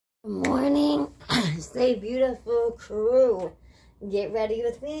Good morning. Stay beautiful, crew. Get ready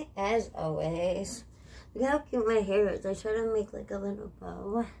with me as always. Look how cute my hair is. I try to make like a little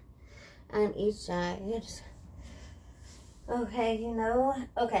bow on each side. Okay,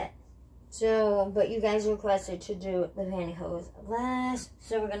 okay. So, but you guys requested to do the pantyhose last,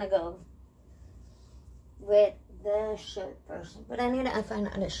 so we're gonna go with the shirt first. But I need to find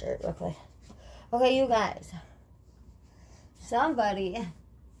another shirt real quick. Okay, you guys. Sorry.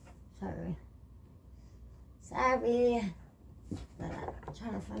 But I'm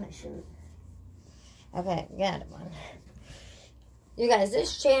trying to find a shirt. Okay, got one. You guys,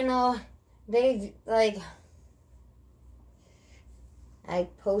 this channel, they I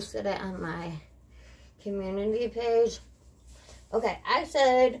posted it on my community page. Okay, I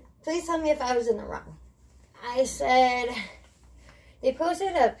said, please tell me if I was in the wrong. I said, they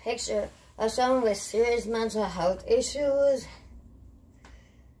posted a picture of someone with serious mental health issues.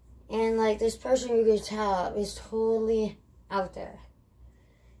 And, like, this person, you could tell, is totally out there.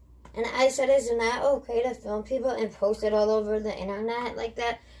 And I said, is it not okay to film people and post it all over the internet like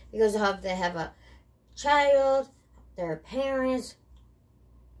that? Because of they have a child, their parents.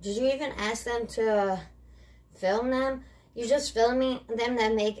 Did you even ask them to film them? You're just filming them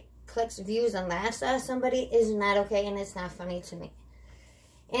that make clicks, views, and laughs at somebody is not okay, and it's not funny to me.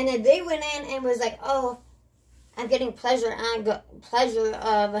 And if they went in and was like, oh, I'm getting pleasure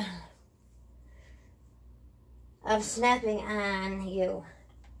of snapping on you.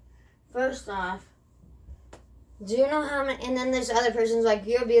 First off, do you know how many, and then this other person's like,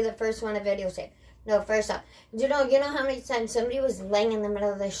 you'll be the first one to videotape. No, first off, you know how many times somebody was laying in the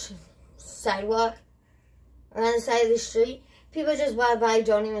middle of the sidewalk or on the side of the street? People just walk by,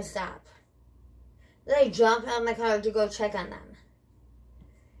 don't even stop. They jump out of my car to go check on them.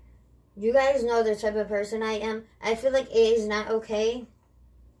 You guys know the type of person I am. I feel like it is not okay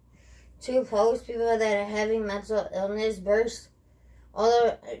to post people that are having mental illness bursts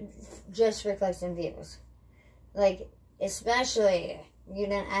all just for clicks and views. Like, especially, you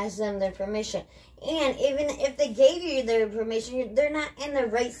didn't ask them their permission. And even if they gave you their permission, they're not in the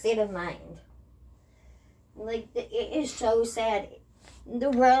right state of mind. Like, it is so sad. The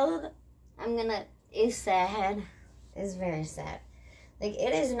world, is sad. It's very sad. Like,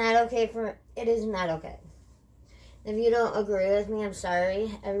 it is not okay. If you don't agree with me, I'm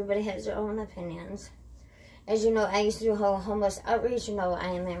sorry. Everybody has their own opinions. As you know, I used to do homeless outreach. You know, I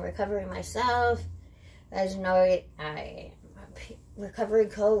am in recovery myself. As you know, I'm a recovery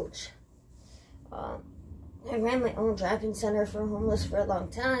coach. I ran my own drop-in center for homeless for a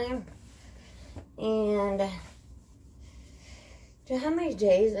long time. And do you know how many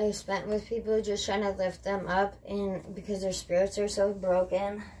days I spent with people just trying to lift them up and because their spirits are so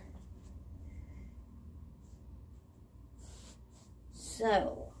broken?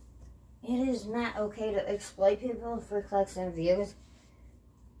 So, it is not okay to exploit people for clicks and views.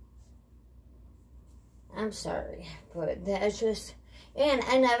 I'm sorry, but that's just, and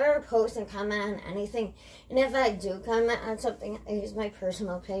I never post and comment on anything. And if I do comment on something, I use my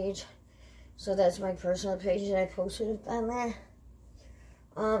personal page. So that's my personal page that I posted it on there.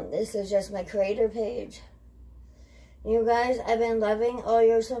 This is just my creator page. You guys, I've been loving all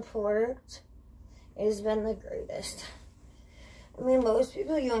your support. It has been the greatest. I mean, most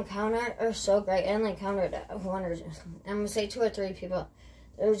people you encounter are so great. I only encountered one or just, I'm going to say 2 or 3 people.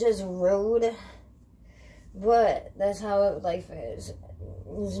 They're just rude. But that's how life is.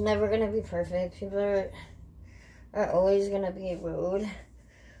 It's never going to be perfect. People are always going to be rude.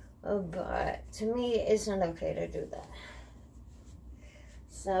 But to me, it's not okay to do that.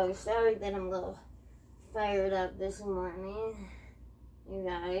 So, sorry that I'm a little fired up this morning, you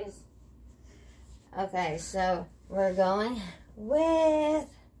guys. Okay, so we're going with,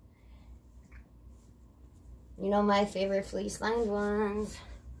 you know, my favorite fleece-lined ones.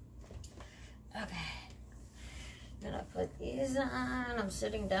 Okay, I'm gonna put these on. I'm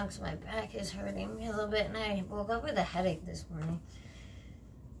sitting down because my back is hurting me a little bit, and I woke up with a headache this morning.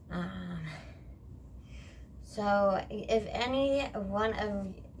 So, if any one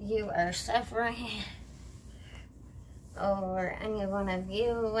of you are suffering, or any one of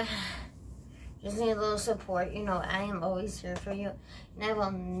you just need a little support, you know, I am always here for you, and I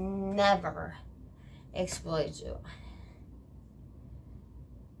will never exploit you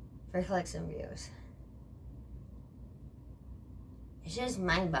for clicks and views. It's just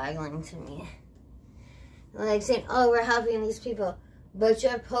mind-boggling to me. Like saying, oh, we're helping these people. But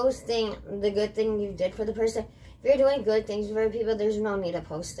you're posting the good thing you did for the person. If you're doing good things for people, there's no need to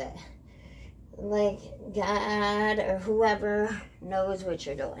post it. Like, God or whoever knows what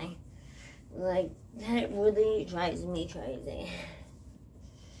you're doing. Like, that really drives me crazy.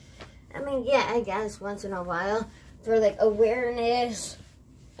 mean, yeah, I guess once in a while for like awareness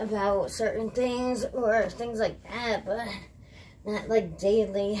about certain things or things like that, but not like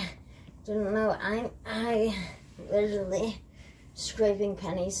daily. Don't know. I literally scraping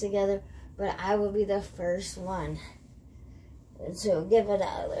pennies together, but I will be the first one to give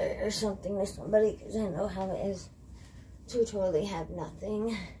 $1 or something to somebody because I know how it is to totally have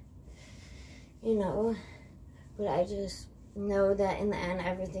nothing, you know. But I just know that in the end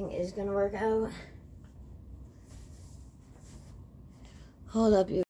everything is gonna work out. Hold up, you.